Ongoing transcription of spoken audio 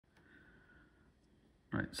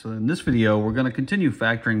All right, so in this video, we're going to continue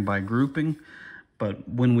factoring by grouping. But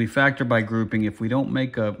when we factor by grouping, if we don't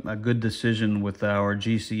make a good decision with our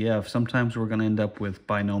GCF, sometimes we're going to end up with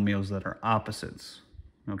binomials that are opposites,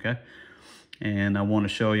 okay? And I want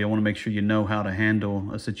to make sure you know how to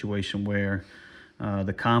handle a situation where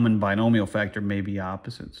the common binomial factor may be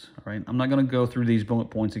opposites, all right? I'm not going to go through these bullet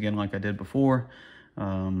points again like I did before.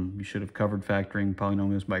 You should have covered factoring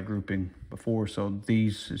polynomials by grouping before, so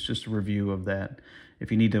these is just a review of that. If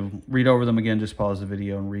you need to read over them again, just pause the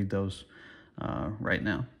video and read those right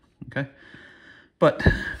now, okay? But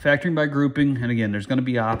factoring by grouping, and again, there's going to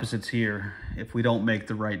be opposites here if we don't make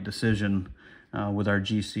the right decision with our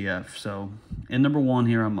GCF. So in number one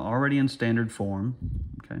here, I'm already in standard form,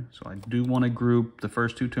 okay? So I do want to group the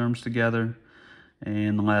first two terms together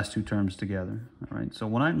and the last two terms together, all right? So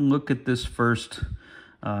when I look at this first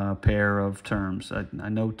pair of terms, I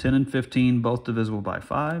know 10 and 15 both divisible by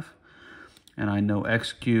 5, and I know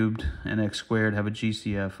x cubed and x squared have a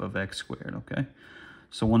GCF of x squared, okay?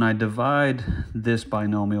 So when I divide this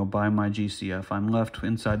binomial by my GCF, I'm left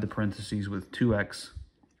inside the parentheses with 2x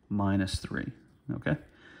minus 3, okay?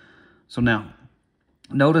 So now,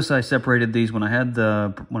 notice I separated these when I added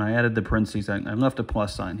the parentheses. I left a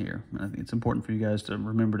plus sign here. I think it's important for you guys to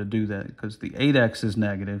remember to do that because the 8x is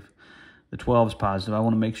negative, the 12 is positive. I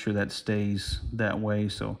want to make sure that stays that way.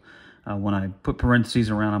 So when I put parentheses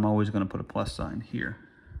around, I'm always going to put a plus sign here.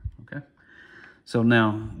 Okay. So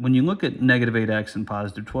now, when you look at negative 8x and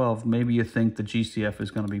positive 12, maybe you think the GCF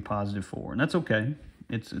is going to be positive 4, and that's okay.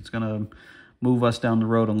 It's going to move us down the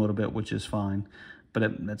road a little bit, which is fine.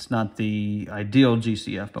 But that's not the ideal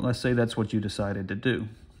GCF, but let's say that's what you decided to do.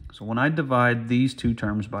 So when I divide these two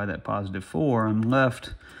terms by that positive 4, I'm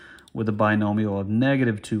left with a binomial of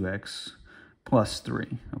negative 2x plus 3,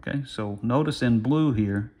 okay? So notice in blue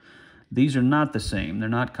here, these are not the same. They're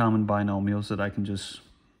not common binomials that I can just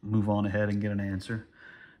move on ahead and get an answer.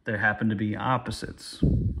 They happen to be opposites,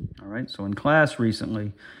 all right? So in class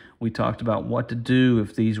recently, we talked about what to do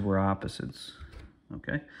if these were opposites,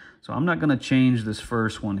 okay? So I'm not going to change this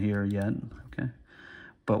first one here yet, okay?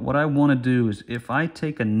 But what I want to do is if I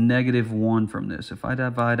take a negative 1 from this, if I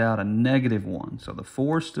divide out a negative 1, so the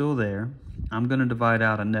 4 is still there, I'm going to divide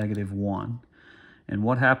out a negative 1. And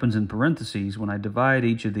what happens in parentheses, when I divide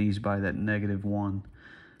each of these by that negative 1,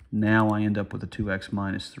 now I end up with a 2x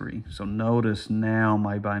minus 3. So notice now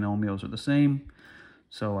my binomials are the same,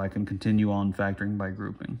 so I can continue on factoring by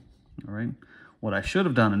grouping, all right? What I should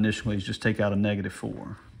have done initially is just take out a negative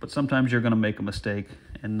 4. But sometimes you're going to make a mistake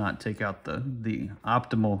and not take out the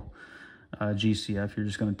optimal GCF. You're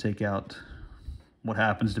just going to take out what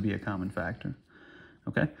happens to be a common factor.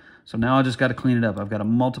 Okay? So now I just got to clean it up. I've got to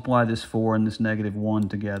multiply this 4 and this negative 1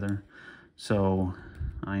 together. So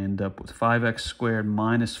I end up with 5x squared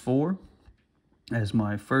minus 4 as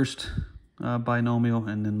my first binomial,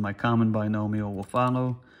 and then my common binomial will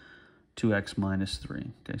follow 2x minus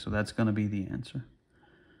 3. Okay, so that's going to be the answer.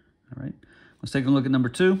 All right, let's take a look at number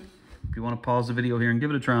 2. If you want to pause the video here and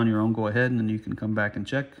give it a try on your own, go ahead, and then you can come back and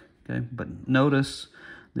check. Okay, but notice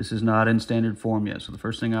this is not in standard form yet. So the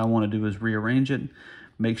first thing I want to do is rearrange it.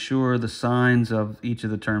 Make sure the signs of each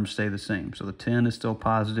of the terms stay the same. So the 10 is still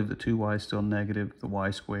positive, the 2y is still negative, the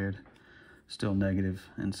y squared still negative,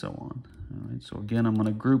 and so on. All right, so again, I'm going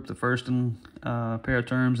to group the first pair of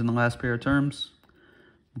terms and the last pair of terms.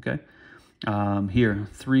 Okay. Here,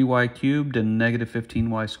 3y cubed and negative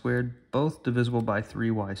 15y squared, both divisible by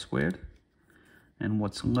 3y squared. And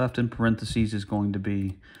what's left in parentheses is going to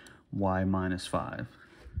be y minus 5.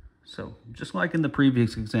 So just like in the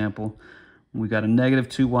previous example, we got a negative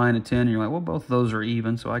 2y and a 10, and you're like, well, both of those are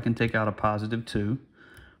even, so I can take out a positive 2.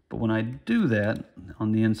 But when I do that,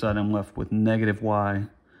 on the inside, I'm left with negative y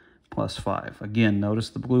plus 5. Again, notice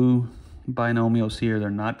the blue binomials here. They're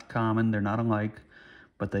not common. They're not alike,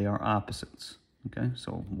 but they are opposites, okay?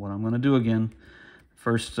 So what I'm going to do again,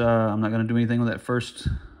 first, I'm not going to do anything with that first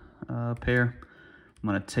pair. I'm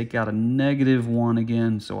going to take out a negative 1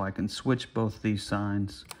 again so I can switch both these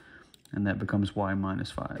signs, and that becomes y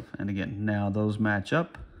minus 5. And again, now those match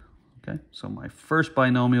up, okay? So my first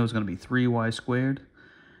binomial is going to be 3y squared,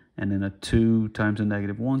 and then a 2 times a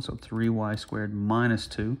negative 1, so 3y squared minus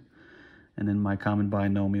 2. And then my common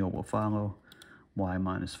binomial will follow y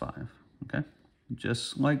minus 5, okay?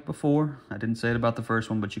 Just like before, I didn't say it about the first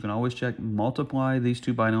one, but you can always check, multiply these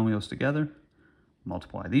two binomials together,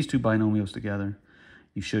 multiply these two binomials together.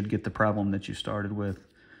 You should get the problem that you started with.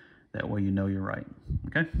 That way you know you're right,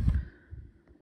 okay?